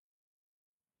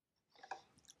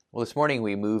Well, this morning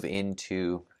we move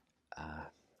into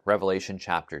Revelation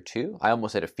chapter 2. I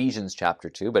almost said Ephesians chapter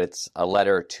 2, but it's a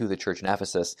letter to the church in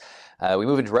Ephesus. We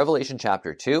move into Revelation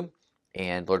chapter 2,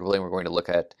 and Lord willing, we're going to look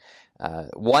at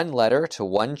one letter to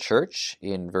one church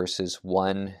in verses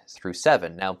 1 through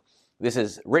 7. Now, this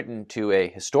is written to a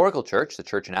historical church, the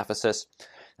church in Ephesus,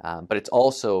 but it's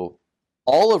also,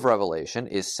 all of Revelation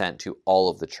is sent to all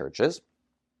of the churches.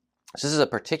 So this is a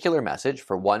particular message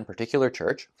for one particular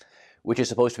church, which is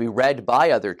supposed to be read by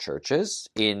other churches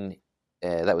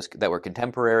that were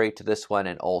contemporary to this one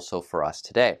and also for us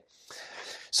today.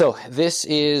 So this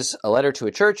is a letter to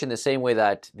a church in the same way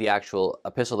that the actual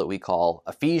epistle that we call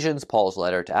Ephesians, Paul's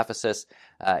letter to Ephesus,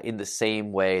 in the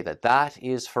same way that that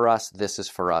is for us, this is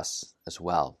for us as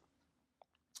well.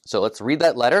 So let's read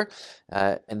that letter,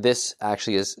 and this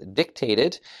actually is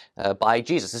dictated by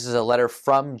Jesus. This is a letter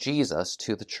from Jesus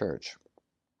to the church.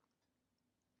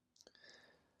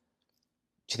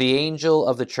 To the angel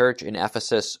of the church in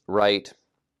Ephesus write,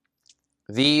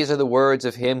 "These are the words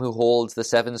of him who holds the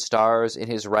 7 stars in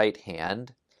his right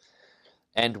hand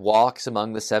and walks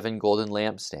among the 7 golden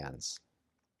lampstands.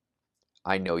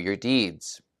 I know your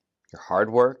deeds, your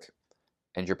hard work,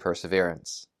 and your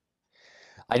perseverance.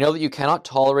 I know that you cannot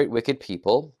tolerate wicked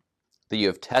people, that you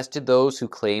have tested those who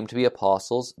claim to be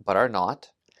apostles but are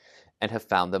not, and have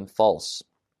found them false.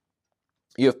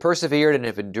 You have persevered and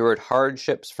have endured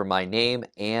hardships for my name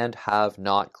and have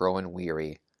not grown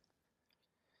weary.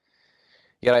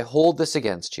 Yet I hold this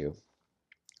against you.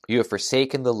 You have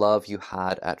forsaken the love you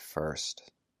had at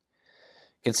first.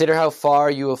 Consider how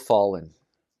far you have fallen.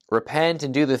 Repent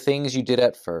and do the things you did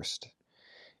at first.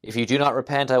 If you do not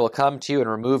repent, I will come to you and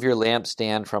remove your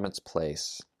lampstand from its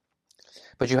place.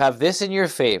 But you have this in your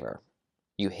favor.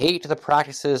 You hate the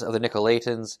practices of the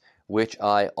Nicolaitans, which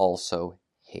I also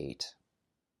hate.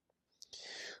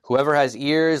 Whoever has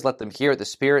ears, let them hear what the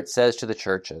Spirit says to the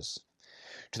churches.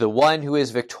 To the one who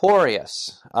is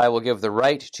victorious, I will give the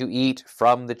right to eat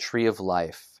from the tree of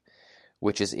life,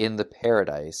 which is in the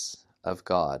paradise of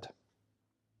God."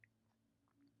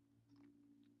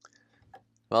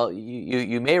 Well,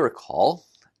 you may recall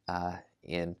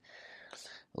in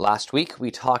last week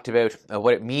we talked about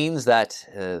what it means that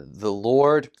the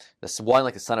Lord, this one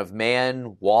like the Son of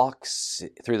Man, walks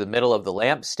through the middle of the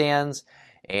lampstands,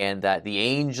 and that the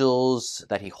angels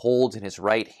that he holds in his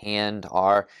right hand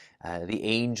are the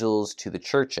angels to the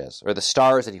churches, or the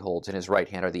stars that he holds in his right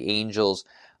hand are the angels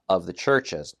of the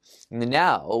churches. And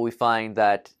now we find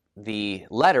that the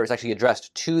letter is actually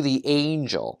addressed to the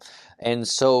angel. And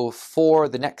so for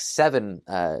the next 7,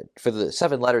 for the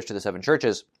 7 letters to the 7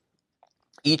 churches,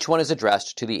 each one is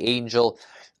addressed to the angel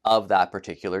of that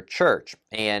particular church.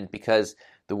 And because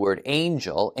the word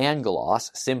angel,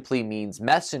 angelos, simply means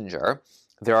messenger,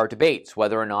 there are debates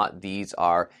whether or not these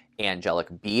are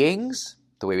angelic beings,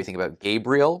 the way we think about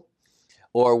Gabriel,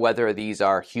 or whether these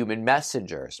are human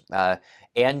messengers.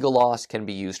 Angelos can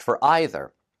be used for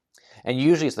either. And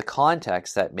usually it's the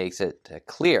context that makes it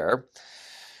clear.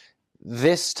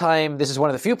 This time, this is one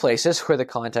of the few places where the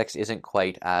context isn't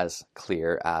quite as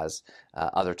clear as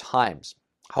other times.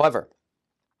 However,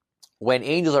 when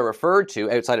angels are referred to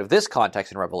outside of this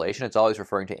context in Revelation, it's always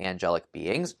referring to angelic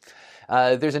beings.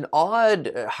 There's an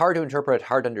odd, hard to interpret,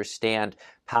 hard to understand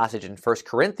passage in 1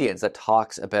 Corinthians that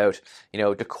talks about,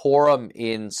 decorum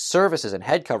in services and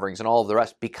head coverings and all of the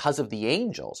rest because of the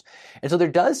angels. And so there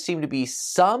does seem to be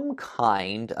some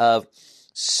kind of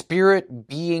spirit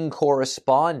being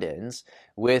correspondence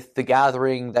with the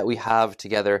gathering that we have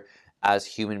together as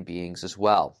human beings as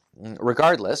well.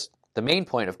 Regardless, the main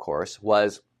point, of course,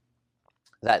 was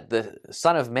that the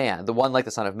Son of Man, the one like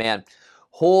the Son of Man,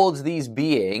 holds these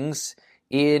beings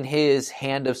in his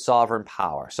hand of sovereign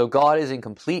power. So God is in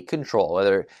complete control,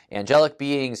 whether angelic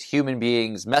beings, human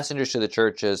beings, messengers to the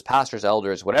churches, pastors,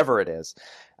 elders, whatever it is.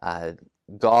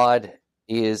 God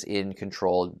is in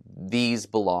control. These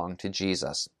belong to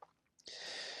Jesus.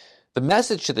 The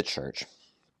message to the church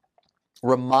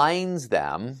reminds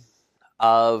them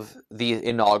of the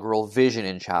inaugural vision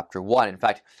in chapter 1. In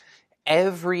fact,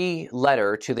 every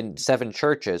letter to the 7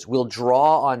 churches will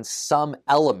draw on some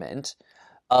element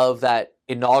of that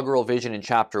inaugural vision in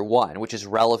chapter 1, which is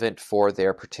relevant for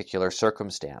their particular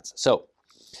circumstance. So,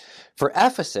 for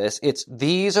Ephesus, it's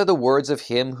 "These are the words of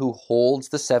him who holds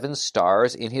the 7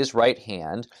 stars in his right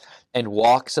hand and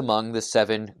walks among the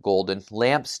 7 golden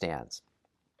lampstands."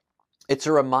 It's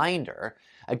a reminder.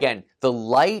 Again, the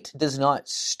light does not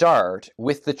start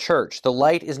with the church. The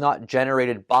light is not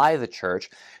generated by the church.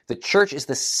 The church is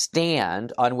the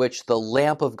stand on which the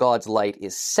lamp of God's light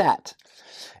is set.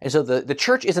 And so the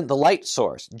church isn't the light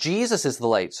source. Jesus is the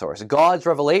light source. God's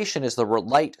revelation is the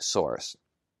light source.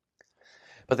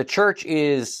 But the church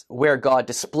is where God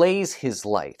displays his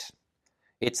light.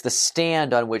 It's the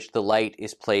stand on which the light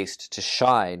is placed to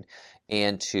shine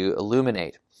and to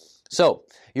illuminate. So,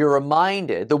 you're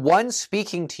reminded the one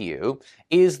speaking to you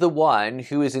is the one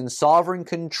who is in sovereign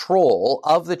control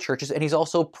of the churches, and he's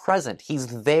also present.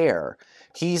 He's there.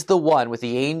 He's the one with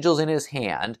the angels in his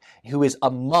hand who is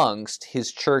amongst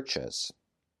his churches.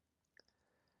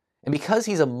 And because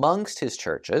he's amongst his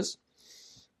churches,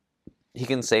 he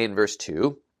can say in verse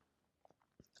 2,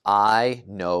 I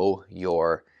know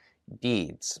your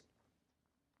deeds.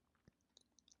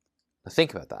 Now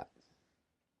think about that.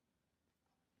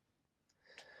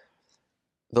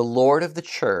 The Lord of the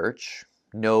church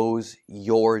knows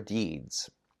your deeds.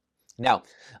 Now,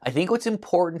 I think what's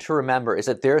important to remember is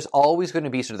that there's always going to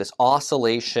be sort of this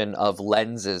oscillation of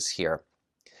lenses here.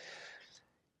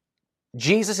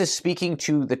 Jesus is speaking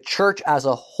to the church as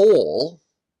a whole,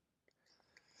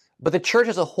 but the church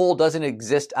as a whole doesn't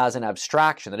exist as an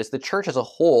abstraction. That is, the church as a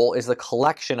whole is the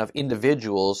collection of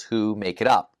individuals who make it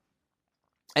up.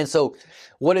 And so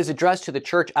what is addressed to the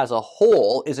church as a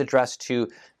whole is addressed to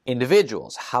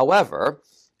individuals. However,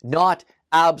 not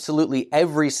absolutely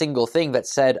every single thing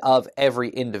that's said of every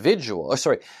individual,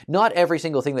 not every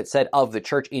single thing that's said of the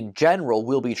church in general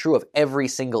will be true of every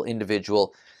single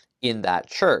individual in that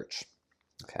church.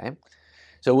 Okay?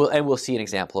 So we'll see an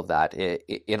example of that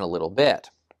in a little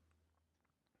bit.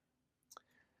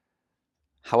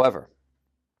 However,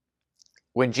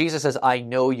 when Jesus says, I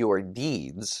know your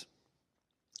deeds,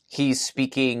 he's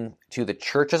speaking to the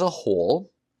church as a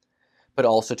whole, but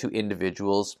also to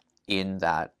individuals in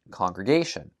that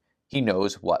congregation. He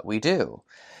knows what we do.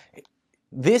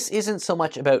 This isn't so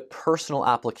much about personal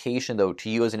application, though, to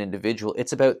you as an individual.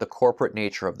 It's about the corporate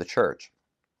nature of the church.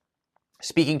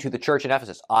 Speaking to the church in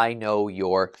Ephesus, I know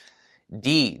your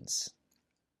deeds.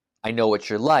 I know what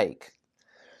you're like.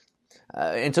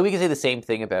 And so we can say the same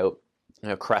thing about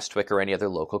Crestwick or any other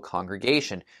local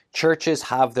congregation. Churches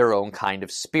have their own kind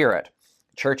of spirit.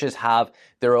 Churches have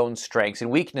their own strengths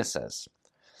and weaknesses.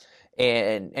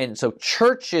 And so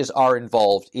churches are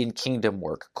involved in kingdom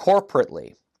work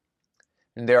corporately.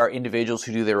 And there are individuals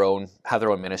who have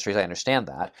their own ministries, I understand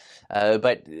that.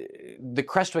 But the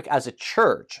Crestwick as a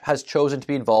church has chosen to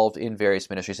be involved in various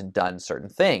ministries and done certain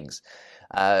things.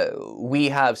 We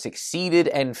have succeeded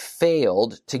and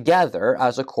failed together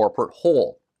as a corporate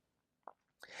whole.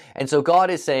 And so God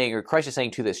is saying, or Christ is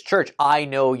saying to this church, I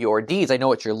know your deeds. I know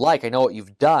what you're like. I know what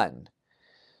you've done.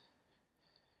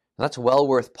 That's well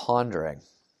worth pondering.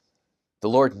 The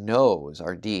Lord knows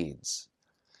our deeds.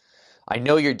 I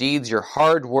know your deeds, your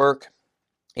hard work,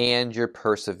 and your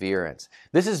perseverance.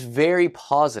 This is very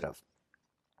positive.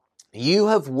 You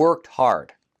have worked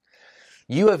hard.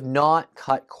 You have not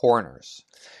cut corners.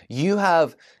 You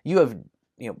have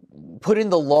put in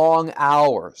the long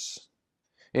hours.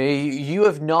 You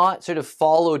have not sort of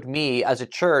followed me as a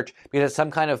church because it's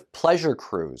some kind of pleasure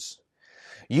cruise.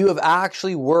 You have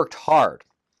actually worked hard.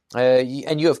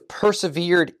 And you have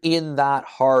persevered in that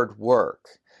hard work.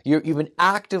 You've been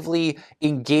actively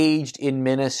engaged in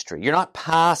ministry. You're not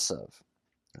passive.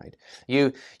 Right?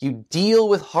 You deal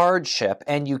with hardship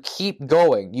and you keep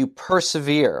going. You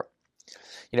persevere.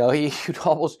 You'd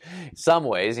almost, in some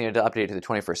ways, to update it to the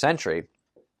 21st century,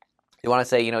 you want to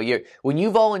say, when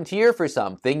you volunteer for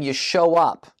something, you show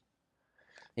up.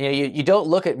 You don't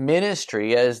look at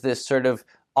ministry as this sort of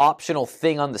optional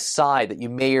thing on the side that you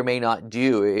may or may not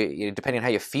do, depending on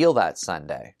how you feel that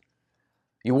Sunday.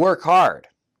 You work hard.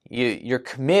 You're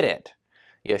committed.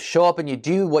 You show up and you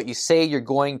do what you say you're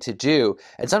going to do.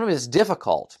 And sometimes it's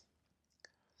difficult,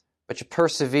 but you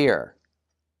persevere.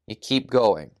 You keep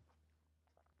going.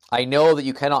 I know that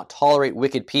you cannot tolerate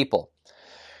wicked people.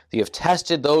 You have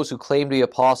tested those who claim to be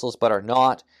apostles but are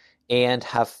not, and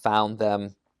have found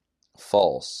them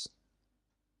false.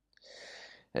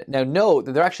 Now note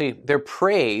that they're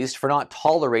praised for not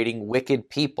tolerating wicked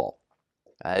people.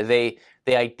 They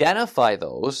identify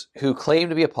those who claim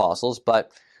to be apostles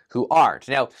but who aren't.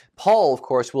 Now, Paul, of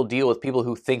course, will deal with people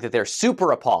who think that they're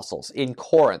super apostles in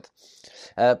Corinth.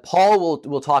 Paul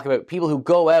will talk about people who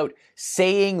go out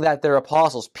saying that they're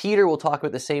apostles. Peter will talk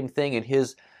about the same thing in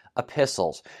his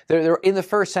epistles. They're in the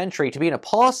first century, to be an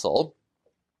apostle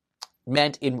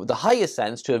meant in the highest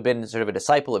sense to have been sort of a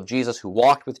disciple of Jesus who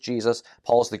walked with Jesus.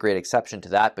 Paul's the great exception to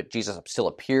that, but Jesus still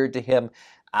appeared to him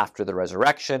after the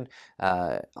resurrection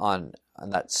on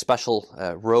that special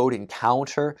road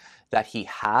encounter that he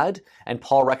had. And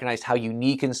Paul recognized how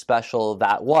unique and special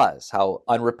that was, how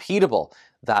unrepeatable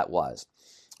that was.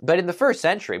 But in the first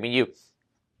century,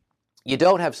 You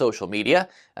don't have social media,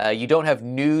 you don't have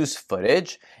news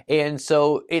footage, and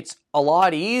so it's a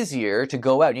lot easier to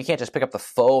go out. You can't just pick up the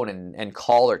phone and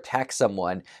call or text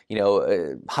someone,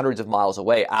 hundreds of miles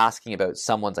away asking about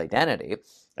someone's identity.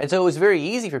 And so it was very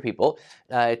easy for people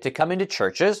to come into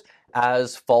churches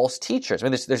as false teachers. I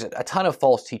mean, there's a ton of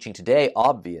false teaching today,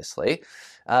 obviously,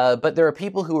 but there are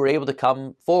people who were able to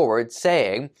come forward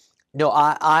saying, no,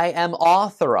 I am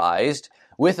authorized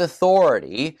with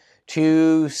authority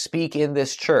to speak in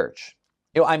this church.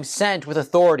 I'm sent with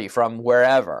authority from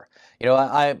wherever.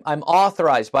 I'm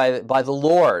authorized by the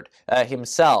Lord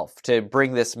himself to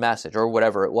bring this message, or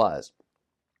whatever it was.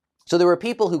 So there were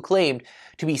people who claimed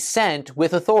to be sent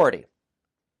with authority.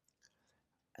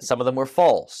 Some of them were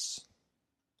false.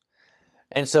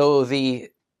 And so the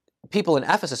people in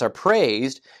Ephesus are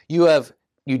praised.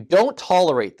 You don't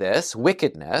tolerate this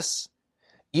wickedness.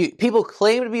 People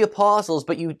claim to be apostles,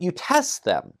 but you test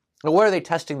them. Now, what are they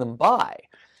testing them by?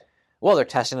 Well, they're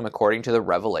testing them according to the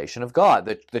revelation of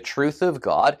God, the truth of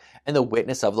God, and the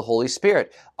witness of the Holy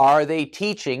Spirit. Are they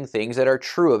teaching things that are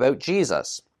true about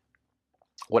Jesus?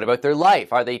 What about their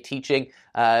life? Are they teaching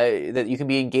that you can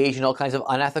be engaged in all kinds of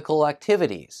unethical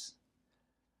activities?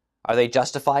 Are they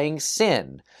justifying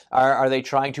sin? Are they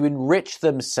trying to enrich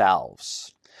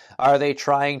themselves? Are they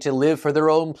trying to live for their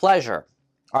own pleasure?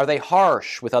 Are they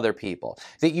harsh with other people?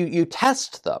 That you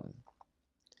test them.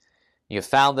 You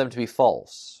found them to be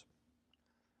false.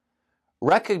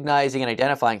 Recognizing and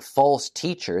identifying false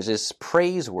teachers is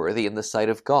praiseworthy in the sight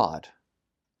of God.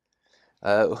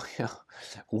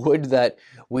 Would that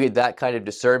we had that kind of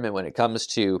discernment when it comes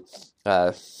to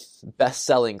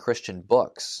best-selling Christian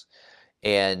books.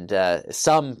 And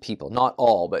some people, not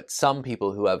all, but some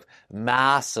people who have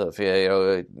massive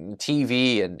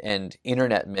TV and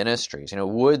internet ministries,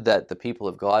 would that the people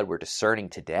of God were discerning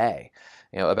today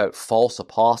about false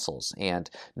apostles and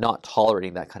not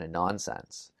tolerating that kind of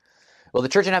nonsense. Well, the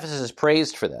church in Ephesus is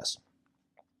praised for this.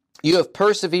 You have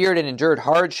persevered and endured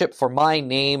hardship for my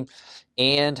name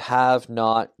and have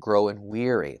not grown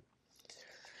weary.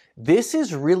 This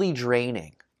is really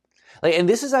draining. And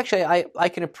this is actually, I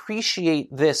can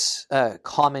appreciate this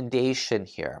commendation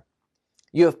here.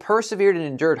 You have persevered and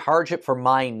endured hardship for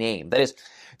my name. That is,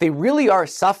 they really are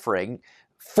suffering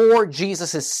for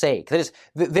Jesus' sake. That is,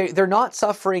 they're not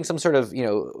suffering some sort of,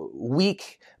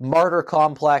 weak martyr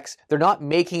complex. They're not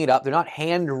making it up. They're not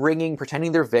hand-wringing,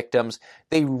 pretending they're victims.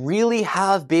 They really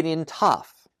have been in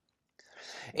tough.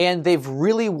 And they've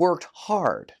really worked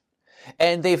hard.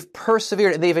 And they've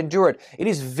persevered and they've endured. It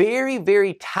is very,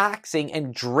 very taxing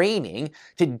and draining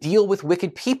to deal with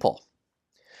wicked people.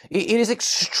 It is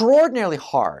extraordinarily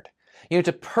hard,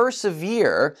 to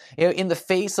persevere, in the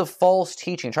face of false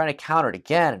teaching, trying to counter it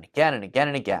again and again and again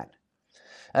and again.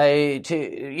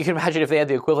 You can imagine if they had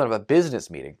the equivalent of a business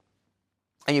meeting,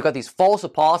 and you've got these false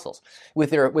apostles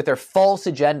with their false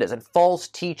agendas and false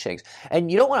teachings,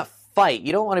 and you don't want to fight.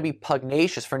 You don't want to be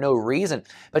pugnacious for no reason.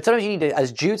 But sometimes you need to,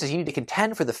 as Jude says, you need to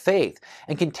contend for the faith.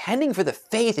 And contending for the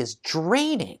faith is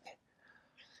draining.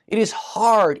 It is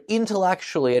hard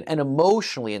intellectually and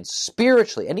emotionally and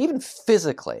spiritually and even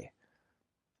physically.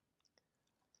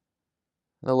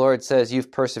 The Lord says, you've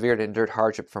persevered and endured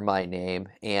hardship for my name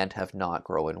and have not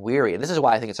grown weary. And this is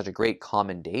why I think it's such a great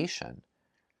commendation.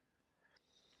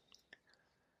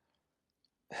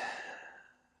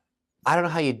 I don't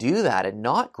know how you do that and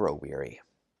not grow weary.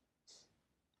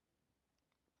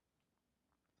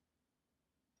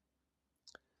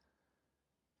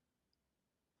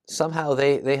 Somehow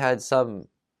they had some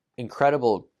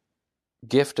incredible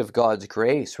gift of God's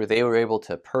grace where they were able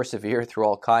to persevere through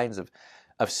all kinds of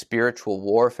spiritual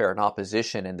warfare and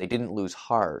opposition, and they didn't lose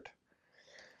heart.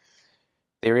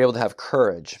 They were able to have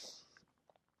courage.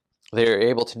 They were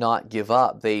able to not give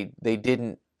up. They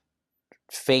didn't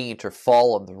faint or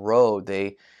fall on the road.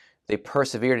 They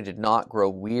persevered and did not grow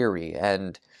weary.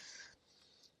 And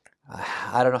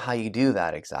I don't know how you do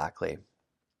that exactly.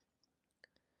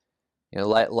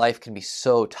 Life can be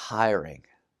so tiring.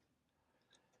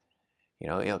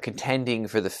 Contending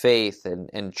for the faith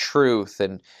and truth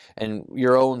and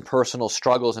your own personal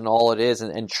struggles and all it is,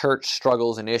 and church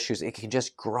struggles and issues, it can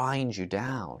just grind you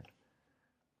down.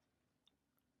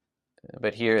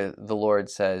 But here the Lord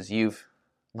says,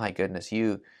 my goodness,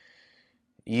 you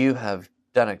have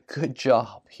done a good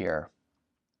job here.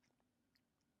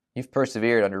 You've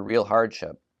persevered under real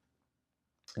hardship.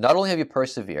 Not only have you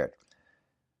persevered,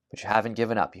 but you haven't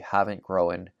given up. You haven't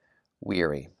grown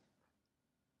weary.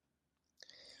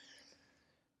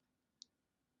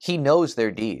 He knows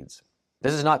their deeds.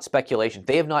 This is not speculation.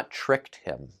 They have not tricked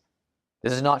him.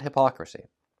 This is not hypocrisy.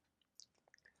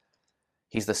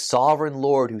 He's the sovereign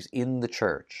Lord who's in the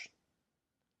church.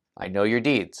 I know your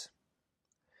deeds.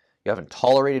 You haven't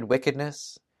tolerated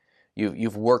wickedness.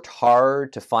 You've worked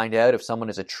hard to find out if someone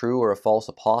is a true or a false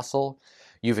apostle.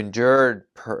 You've endured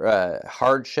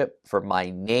hardship for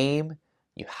my name.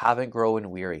 You haven't grown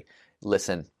weary.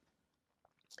 Listen,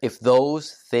 if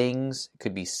those things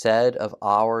could be said of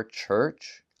our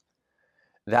church,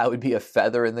 that would be a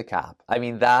feather in the cap. I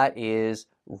mean, that is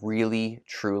really,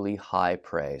 truly high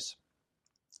praise.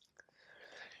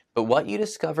 But what you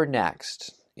discover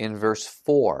next in verse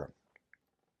 4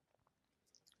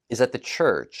 is that the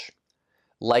church,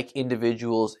 like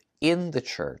individuals in the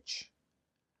church,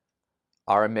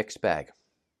 are a mixed bag.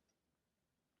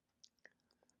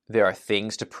 There are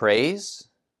things to praise.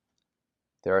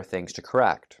 There are things to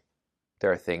correct.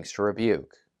 There are things to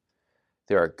rebuke.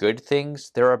 There are good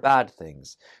things. There are bad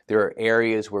things. There are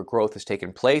areas where growth has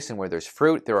taken place and where there's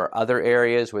fruit. There are other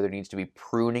areas where there needs to be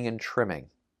pruning and trimming.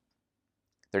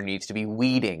 There needs to be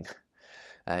weeding.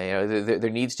 There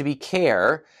needs to be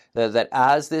care that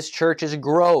as this church is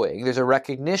growing, there's a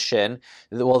recognition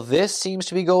that, well, this seems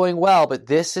to be going well, but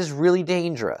this is really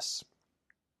dangerous.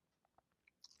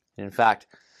 In fact,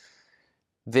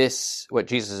 what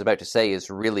Jesus is about to say is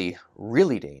really,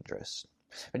 really dangerous.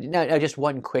 But now just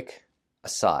one quick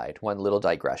aside, one little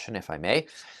digression, if I may,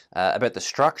 about the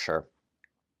structure.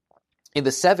 In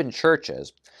the 7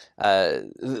 churches,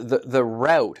 the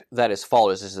route that is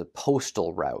followed is a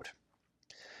postal route.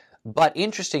 But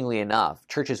interestingly enough,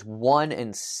 churches 1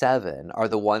 and 7 are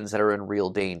the ones that are in real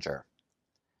danger.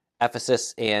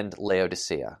 Ephesus and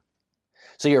Laodicea.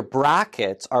 So your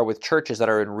brackets are with churches that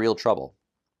are in real trouble.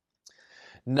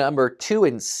 Number 2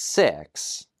 and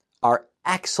 6 are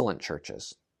excellent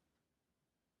churches.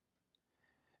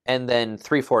 And then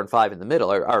 3, 4, and 5 in the middle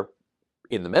are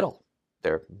in the middle.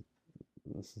 They're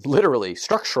literally,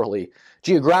 structurally,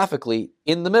 geographically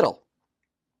in the middle.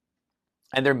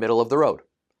 And they're middle of the road.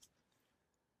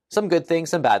 Some good things,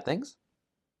 some bad things.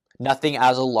 Nothing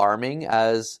as alarming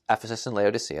as Ephesus and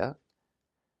Laodicea.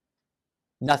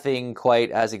 Nothing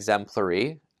quite as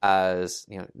exemplary as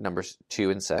numbers 2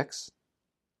 and 6.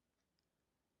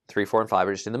 3, 4, and 5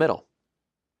 are just in the middle.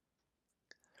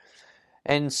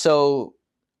 And so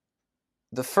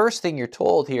the first thing you're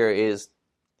told here is,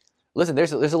 listen,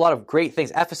 there's a lot of great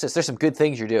things. Ephesus, there's some good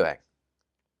things you're doing.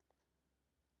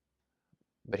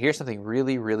 But here's something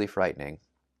really, really frightening.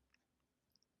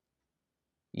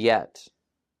 Yet,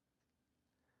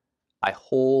 I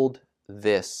hold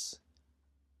this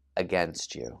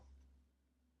against you.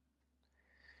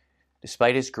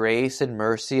 Despite his grace and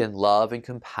mercy and love and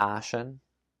compassion,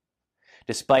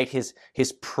 despite his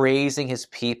praising his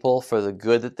people for the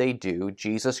good that they do,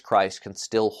 Jesus Christ can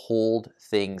still hold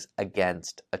things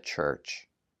against a church.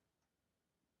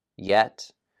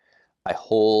 Yet, I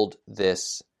hold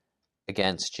this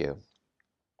against you.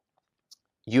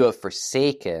 You have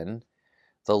forsaken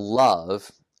the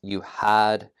love you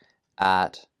had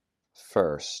at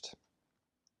first.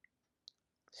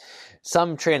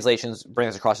 Some translations bring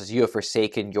us across as you have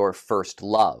forsaken your first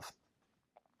love.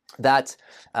 That's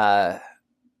a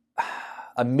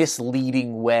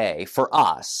misleading way for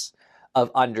us of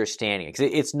understanding it.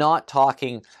 It's not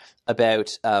talking about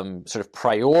sort of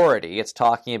priority. It's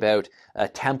talking about a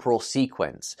temporal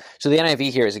sequence. So the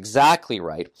NIV here is exactly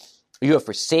right. You have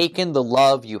forsaken the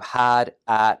love you had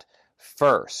at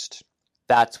first.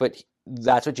 That's what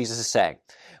Jesus is saying.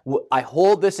 I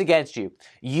hold this against you.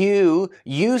 You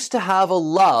used to have a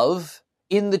love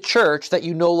in the church that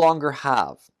you no longer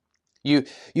have.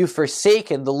 You've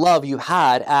forsaken the love you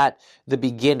had at the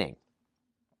beginning.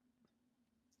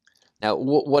 Now,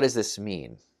 what does this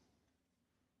mean?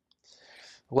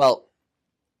 Well,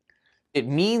 it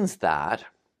means that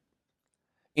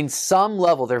in some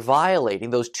level they're violating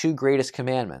those 2 greatest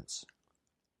commandments.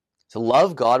 To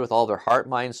love God with all their heart,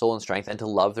 mind, soul, and strength, and to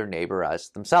love their neighbor as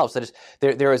themselves. That is,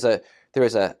 there is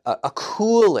a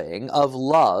cooling of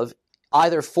love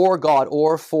either for God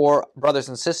or for brothers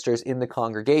and sisters in the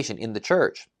congregation, in the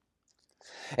church.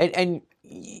 And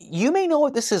you may know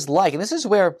what this is like, and this is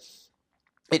where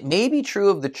it may be true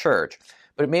of the church,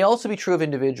 but it may also be true of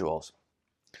individuals.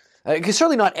 Because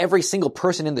certainly not every single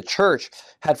person in the church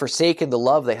had forsaken the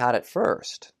love they had at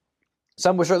first.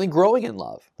 Some were certainly growing in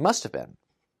love. Must have been.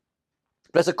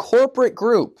 But as a corporate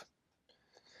group,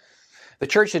 the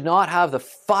church did not have the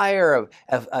fire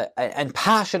and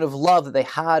passion of love that they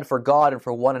had for God and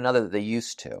for one another that they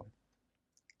used to.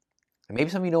 And maybe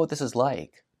some of you know what this is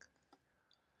like.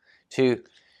 To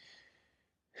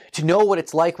know what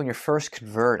it's like when you're first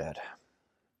converted.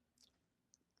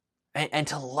 And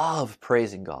to love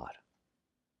praising God.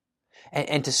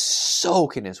 And to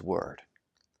soak in His Word.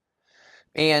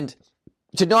 And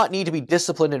to not need to be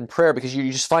disciplined in prayer because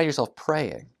you just find yourself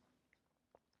praying.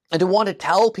 And to want to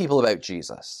tell people about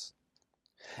Jesus.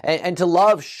 And to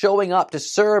love showing up, to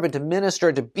serve and to minister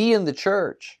and to be in the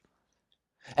church.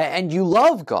 And you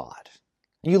love God.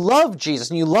 You love Jesus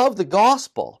and you love the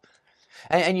gospel.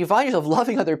 And you find yourself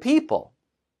loving other people.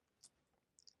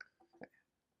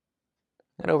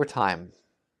 And over time,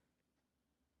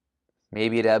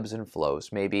 maybe it ebbs and flows.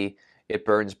 Maybe it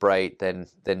burns bright, then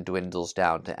dwindles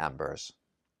down to embers.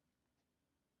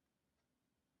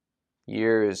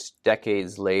 Years,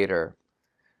 decades later,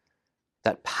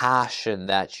 that passion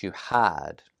that you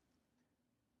had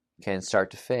can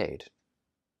start to fade.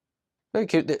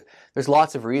 There's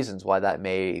lots of reasons why that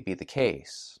may be the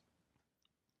case.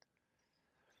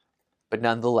 But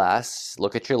nonetheless,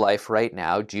 look at your life right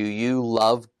now. Do you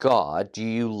love God? Do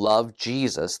you love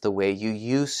Jesus the way you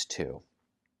used to?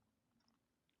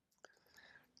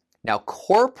 Now,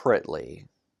 corporately,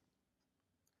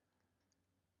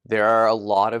 there are a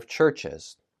lot of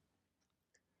churches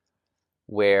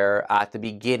where at the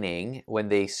beginning, when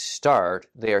they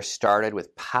are started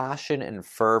with passion and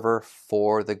fervor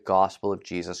for the gospel of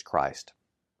Jesus Christ.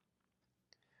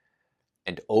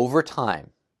 And over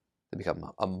time, they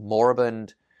become a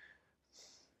moribund,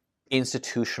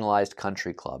 institutionalized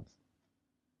country club.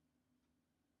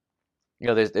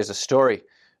 There's a story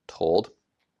told,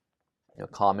 a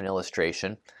common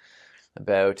illustration,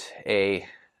 about a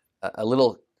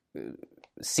little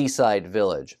seaside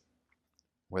village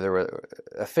where there were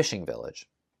a fishing village.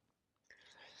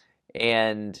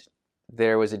 And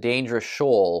there was a dangerous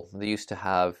shoal. There used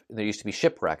to be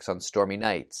shipwrecks on stormy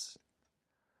nights.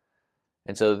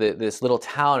 And so this little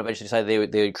town eventually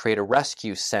decided they would create a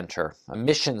rescue center, a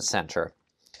mission center.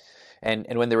 And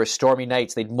when there were stormy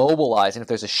nights, they'd mobilize, and if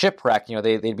there's a shipwreck,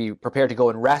 they'd be prepared to go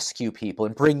and rescue people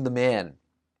and bring them in.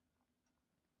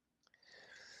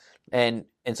 And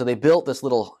so they built this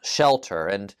little shelter,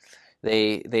 and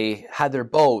they had their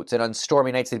boats, and on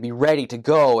stormy nights they'd be ready to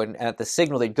go, and at the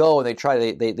signal they'd go and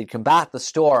they'd combat the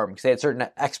storm because they had certain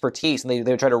expertise, and they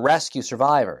would try to rescue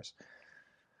survivors.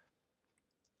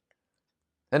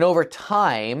 And over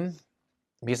time,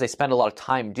 because they spent a lot of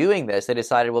time doing this, they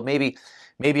decided, well, maybe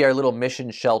our little mission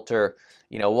shelter,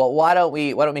 why don't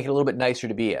we make it a little bit nicer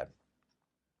to be in?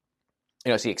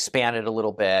 So you expand it a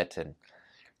little bit,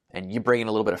 and you bring in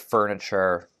a little bit of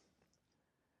furniture,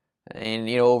 and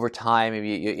over time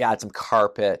maybe you add some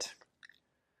carpet,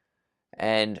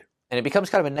 and it becomes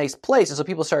kind of a nice place, and so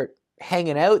people start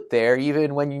hanging out there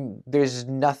even when there's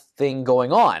nothing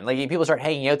going on. Like people start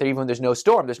hanging out there even when there's no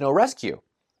storm, there's no rescue.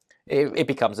 It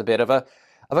becomes a bit of a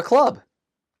club.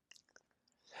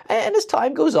 And as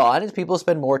time goes on, as people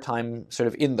spend more time sort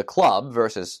of in the club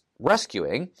versus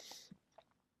rescuing,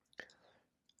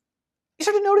 you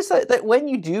start to notice that when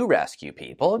you do rescue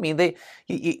people,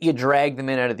 you drag them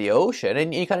in out of the ocean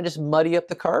and you kind of just muddy up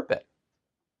the carpet.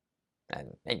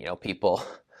 And people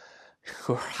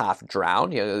who are half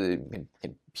drowned,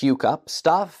 can puke up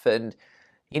stuff, and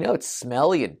it's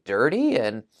smelly and dirty,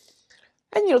 and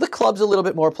the club's a little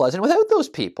bit more pleasant without those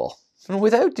people, and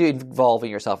without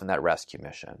involving yourself in that rescue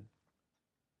mission.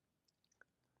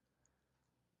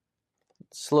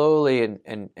 Slowly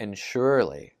and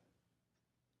surely,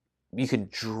 you can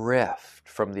drift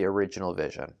from the original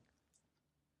vision.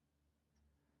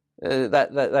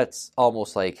 That's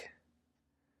almost like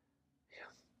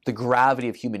the gravity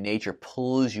of human nature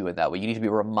pulls you in that way. You need to be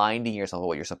reminding yourself of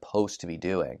what you're supposed to be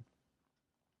doing.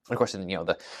 And of course,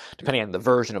 depending on the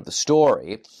version of the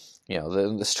story,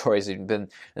 the stories have been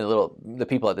the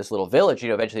people at this little village,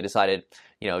 eventually decided,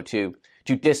 to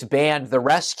disband the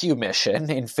rescue mission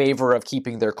in favor of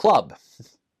keeping their club.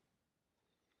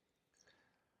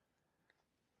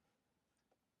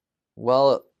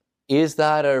 Well, is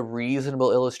that a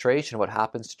reasonable illustration of what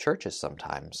happens to churches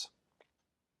sometimes?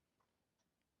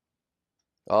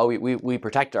 Oh, we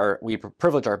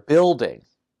privilege our building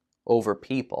over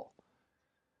people.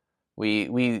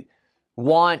 We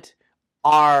want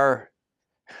our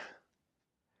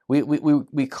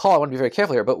we call, I want to be very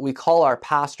careful here, but we call our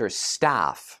pastors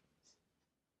staff.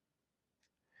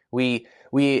 We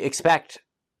expect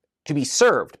to be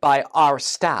served by our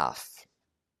staff.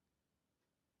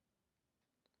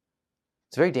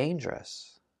 It's very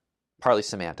dangerous. Partly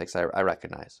semantics, I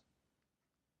recognize.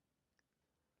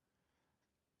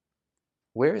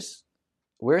 Where's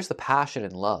the passion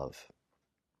and love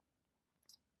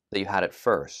that you had at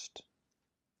first?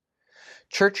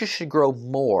 Churches should grow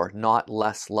more, not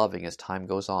less loving as time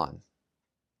goes on.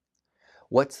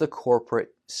 What's the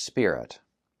corporate spirit?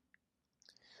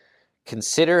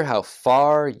 Consider how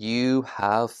far you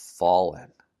have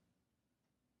fallen.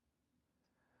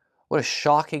 What a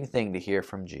shocking thing to hear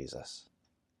from Jesus.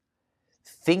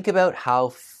 Think about how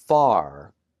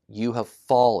far you have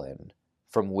fallen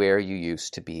from where you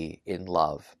used to be in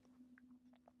love.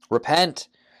 Repent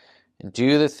and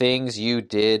do the things you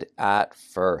did at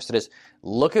first. It is,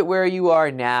 look at where you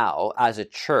are now as a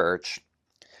church.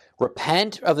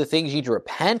 Repent of the things you need to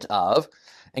repent of,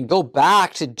 and go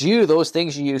back to do those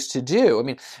things you used to do. I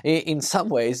mean, in some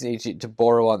ways, to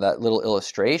borrow on that little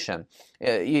illustration,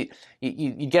 you'd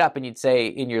get up and you'd say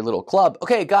in your little club,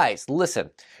 okay, guys, listen,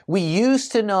 we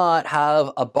used to not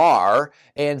have a bar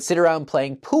and sit around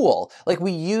playing pool. Like,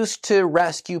 we used to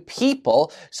rescue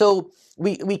people, so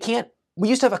we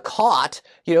used to have a cot,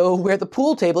 where the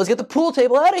pool table is. Get the pool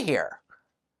table out of here.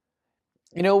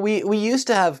 We used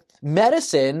to have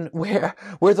medicine where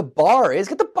the bar is.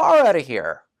 Get the bar out of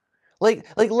here. Like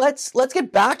let's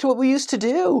get back to what we used to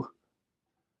do.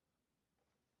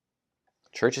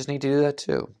 Churches need to do that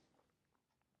too.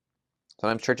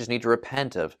 Sometimes churches need to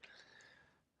repent of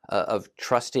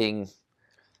trusting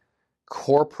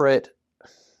corporate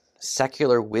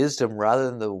secular wisdom rather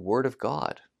than the Word of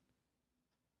God.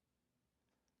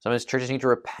 Sometimes churches need to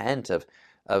repent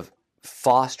of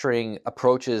fostering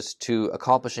approaches to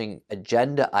accomplishing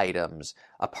agenda items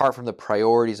apart from the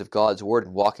priorities of God's Word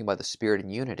and walking by the Spirit in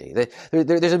unity.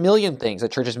 There's a million things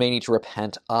that churches may need to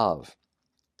repent of.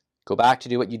 Go back to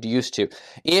do what you used to.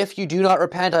 If you do not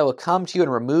repent, I will come to you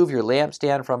and remove your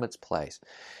lampstand from its place.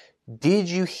 Did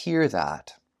you hear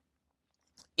that?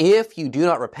 If you do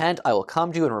not repent, I will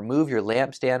come to you and remove your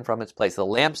lampstand from its place. The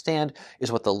lampstand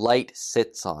is what the light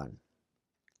sits on.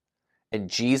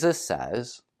 And Jesus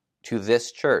says to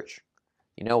this church,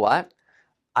 you know what?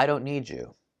 I don't need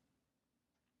you.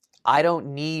 I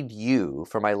don't need you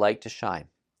for my light to shine.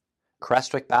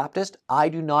 Crestwick Baptist, I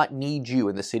do not need you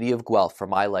in the city of Guelph for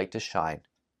my light to shine.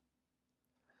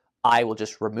 I will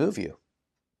just remove you.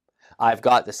 I've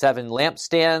got the 7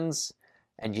 lampstands,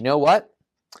 and you know what?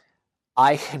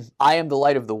 I am the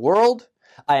light of the world.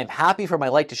 I am happy for my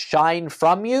light to shine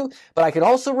from you, but I can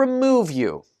also remove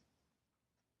you.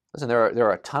 Listen, there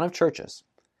are a ton of churches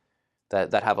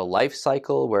that have a life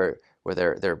cycle where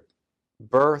they're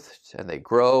birthed and they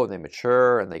grow and they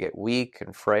mature and they get weak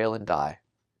and frail and die.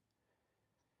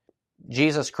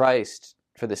 Jesus Christ,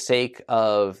 for the sake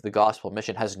of the gospel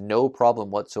mission, has no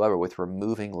problem whatsoever with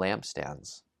removing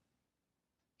lampstands.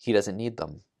 He doesn't need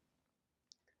them.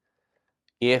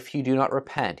 If you do not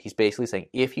repent, he's basically saying,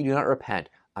 if you do not repent,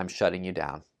 I'm shutting you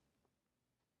down.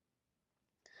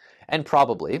 And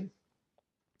probably,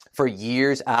 for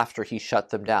years after he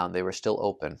shut them down, they were still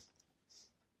open.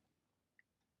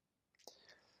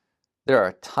 There are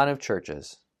a ton of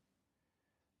churches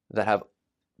that have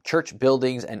church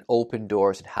buildings and open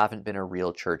doors and haven't been a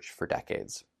real church for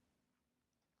decades.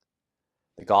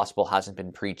 The gospel hasn't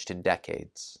been preached in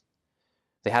decades.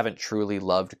 They haven't truly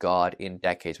loved God in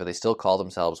decades, but they still call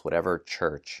themselves whatever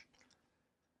church.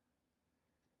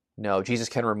 No, Jesus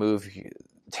can remove,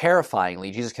 terrifyingly,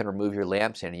 Jesus can remove your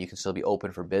lampstand and you can still be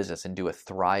open for business and do a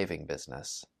thriving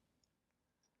business.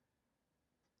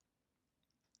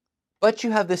 But you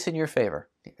have this in your favor.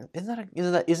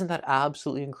 Isn't that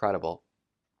absolutely incredible?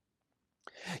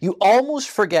 You almost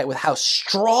forget with how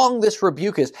strong this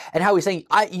rebuke is and how he's saying,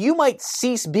 you might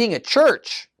cease being a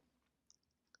church.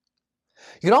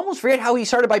 You can almost forget how he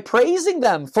started by praising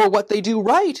them for what they do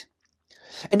right.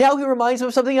 And now he reminds them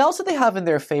of something else that they have in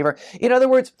their favor. In other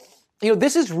words,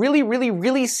 this is really, really,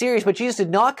 really serious, but Jesus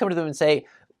did not come to them and say,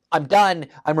 I'm done,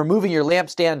 I'm removing your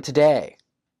lampstand today.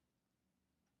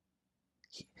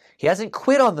 He hasn't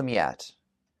quit on them yet,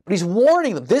 but he's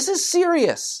warning them, this is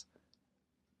serious.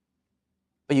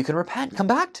 But you can repent, come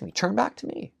back to me, turn back to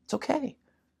me. It's okay.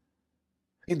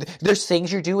 There's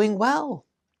things you're doing well.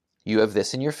 You have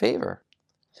this in your favor.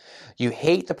 You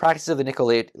hate the practices of the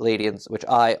Nicolaitans, which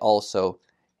I also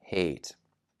hate.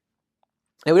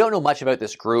 Now, we don't know much about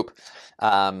this group.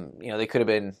 They could have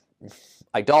been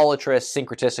idolatrous,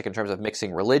 syncretistic in terms of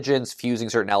mixing religions, fusing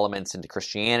certain elements into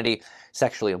Christianity,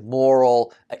 sexually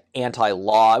immoral,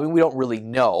 anti-law. We don't really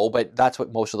know, but that's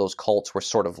what most of those cults were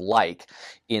sort of like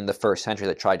in the first century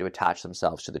that tried to attach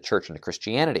themselves to the church and to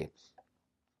Christianity.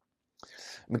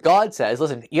 But God says,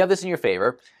 listen, you have this in your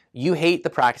favor. You hate the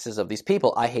practices of these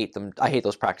people. I hate them. I hate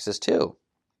those practices too.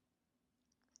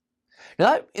 Now,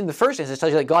 that, in the first instance,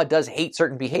 tells you that God does hate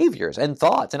certain behaviors and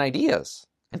thoughts and ideas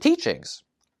and teachings.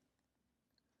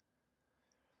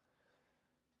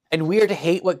 And we are to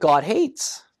hate what God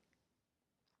hates.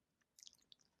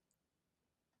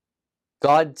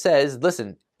 God says,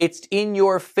 listen, it's in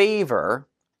your favor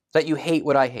that you hate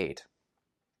what I hate.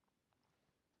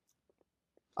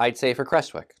 I'd say for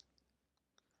Crestwick,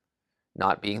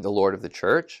 not being the Lord of the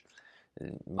church,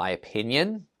 in my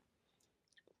opinion,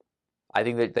 I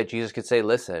think that Jesus could say,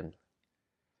 listen,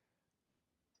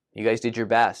 you guys did your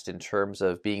best in terms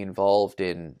of being involved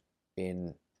in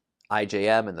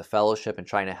IJM and the fellowship and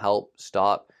trying to help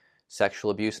stop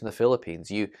sexual abuse in the Philippines.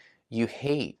 You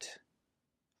hate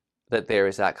that there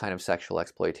is that kind of sexual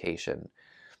exploitation.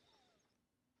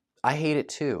 I hate it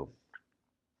too.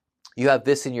 You have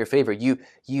this in your favor.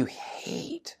 You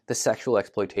hate the sexual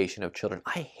exploitation of children.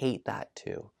 I hate that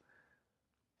too.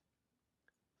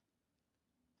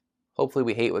 Hopefully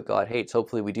we hate what God hates.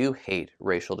 Hopefully we do hate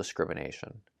racial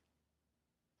discrimination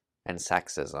and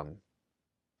sexism and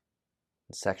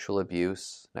sexual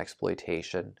abuse and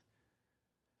exploitation,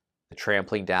 the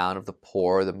trampling down of the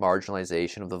poor, the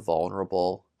marginalization of the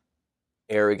vulnerable,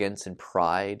 arrogance and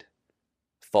pride,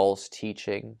 false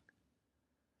teaching,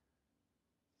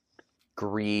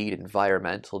 greed,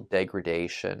 environmental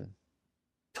degradation,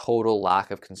 total lack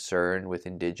of concern with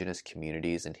indigenous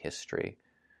communities and history.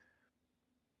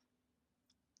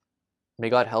 May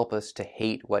God help us to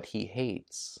hate what He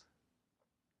hates.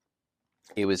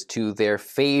 It was to their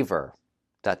favor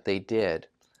that they did.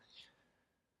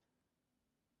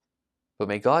 But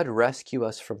may God rescue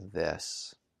us from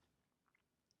this.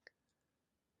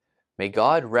 May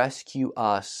God rescue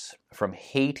us from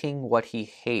hating what He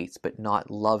hates, but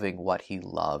not loving what He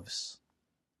loves.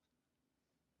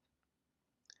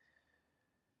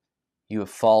 You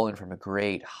have fallen from a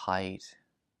great height.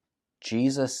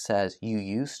 Jesus says, you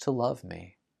used to love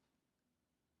me.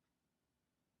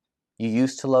 You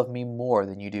used to love me more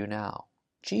than you do now.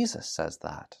 Jesus says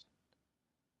that.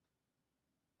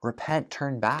 Repent,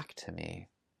 turn back to me.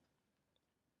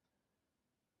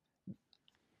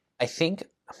 I think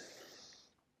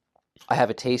I have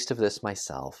a taste of this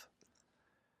myself.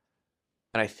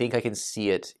 And I think I can see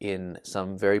it in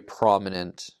some very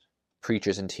prominent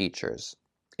preachers and teachers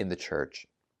in the church,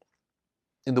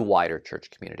 in the wider church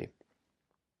community.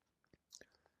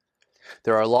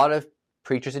 There are a lot of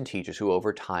preachers and teachers who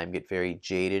over time get very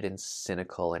jaded and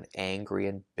cynical and angry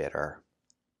and bitter.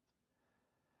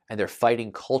 And they're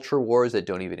fighting culture wars that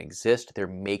don't even exist. They're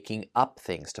making up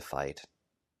things to fight.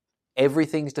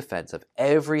 Everything's defensive.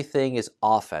 Everything is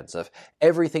offensive.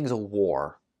 Everything's a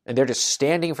war. And they're just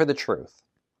standing for the truth.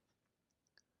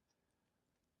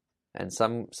 And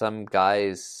some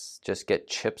guys just get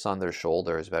chips on their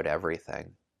shoulders about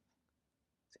everything.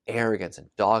 Arrogance and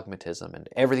dogmatism and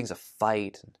everything's a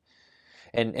fight.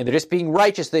 And they're just being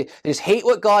righteous. They just hate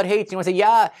what God hates. You want to say,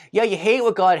 yeah, you hate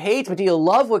what God hates, but do you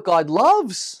love what God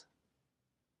loves?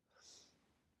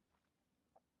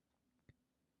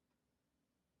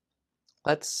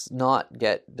 Let's not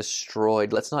get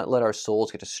destroyed. Let's not let our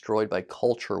souls get destroyed by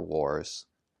culture wars.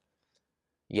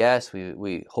 Yes,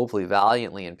 we hopefully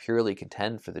valiantly and purely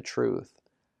contend for the truth.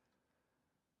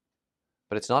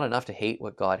 But it's not enough to hate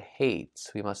what God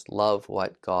hates. We must love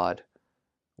what God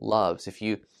loves. If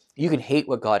you can hate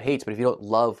what God hates, but if you don't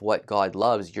love what God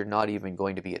loves, you're not even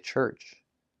going to be a church.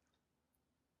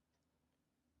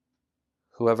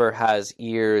 Whoever has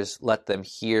ears, let them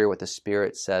hear what the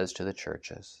Spirit says to the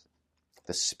churches.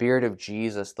 The Spirit of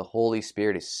Jesus, the Holy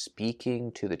Spirit, is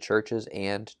speaking to the churches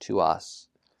and to us.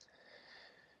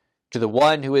 To the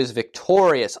one who is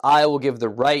victorious, I will give the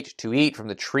right to eat from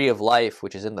the tree of life,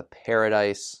 which is in the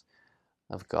paradise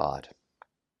of God.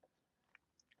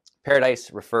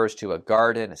 Paradise refers to a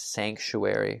garden, a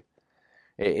sanctuary.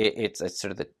 It's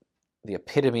sort of the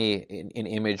epitome in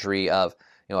imagery of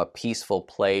a peaceful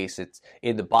place. It's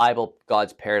in the Bible,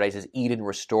 God's paradise is Eden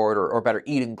restored, or better,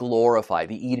 Eden glorified,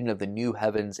 the Eden of the new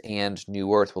heavens and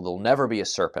new earth, where there will never be a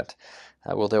serpent,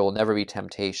 where there will never be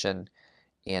temptation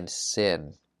and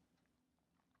sin.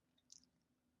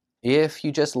 If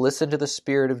you just listen to the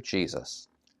Spirit of Jesus,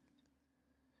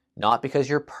 not because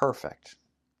you're perfect,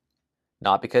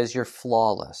 not because you're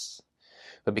flawless,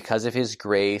 but because of His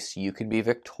grace, you can be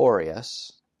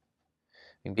victorious.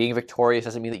 And being victorious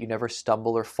doesn't mean that you never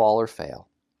stumble or fall or fail.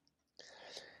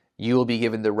 You will be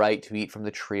given the right to eat from the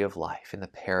tree of life in the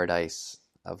paradise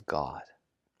of God.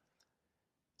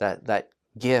 That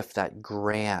gift, that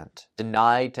grant,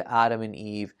 denied to Adam and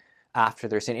Eve after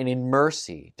their sin, and in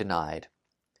mercy denied.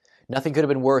 Nothing could have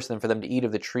been worse than for them to eat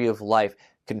of the tree of life,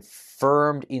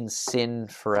 confirmed in sin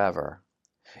forever.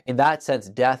 In that sense,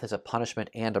 death is a punishment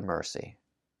and a mercy.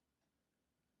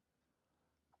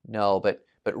 No, but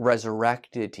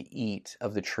resurrected to eat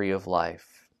of the tree of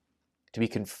life, to be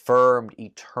confirmed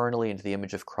eternally into the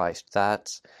image of Christ.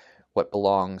 That's what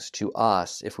belongs to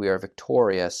us if we are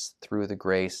victorious through the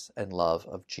grace and love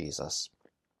of Jesus.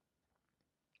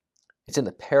 It's in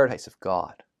the paradise of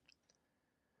God.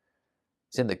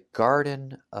 It's in the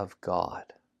garden of God.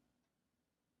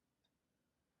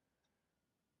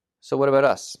 So what about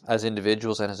us as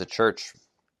individuals and as a church?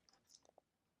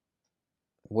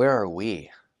 Where are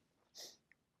we?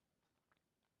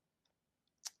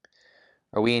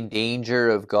 Are we in danger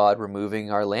of God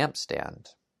removing our lampstand?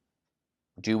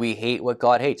 Do we hate what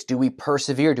God hates? Do we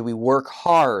persevere? Do we work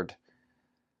hard?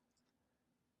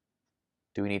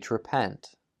 Do we need to repent?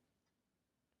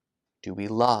 Do we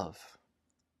love?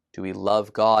 Do we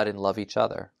love God and love each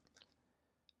other?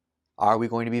 Are we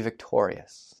going to be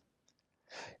victorious?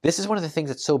 This is one of the things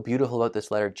that's so beautiful about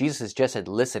this letter. Jesus has just said,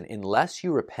 listen, unless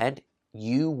you repent,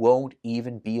 you won't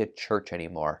even be a church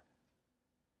anymore.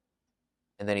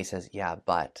 And then he says, yeah,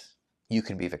 but you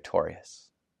can be victorious.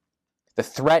 The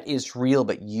threat is real,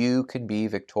 but you can be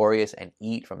victorious and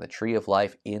eat from the tree of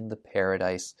life in the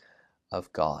paradise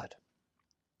of God.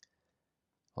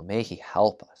 Well, may he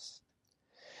help us.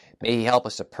 May he help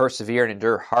us to persevere and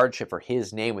endure hardship for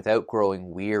his name without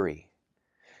growing weary.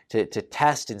 To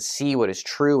test and see what is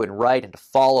true and right, and to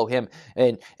follow him,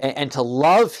 and to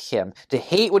love him, to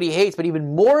hate what he hates, but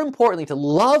even more importantly, to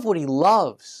love what he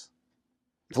loves.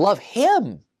 To love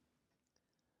him.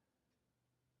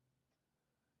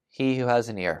 He who has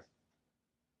an ear.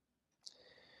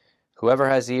 Whoever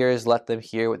has ears, let them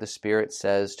hear what the Spirit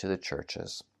says to the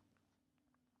churches.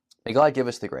 May God give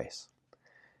us the grace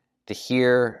to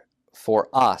hear for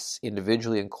us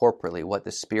individually and corporately what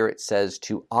the Spirit says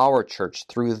to our church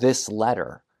through this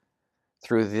letter,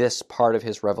 through this part of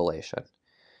his revelation.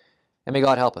 And may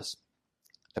God help us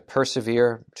to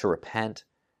persevere, to repent,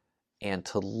 and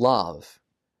to love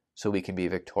so we can be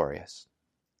victorious.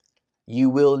 You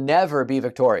will never be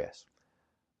victorious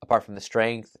apart from the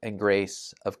strength and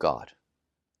grace of God.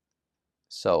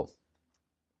 So,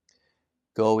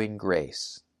 go in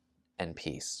grace and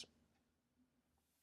peace.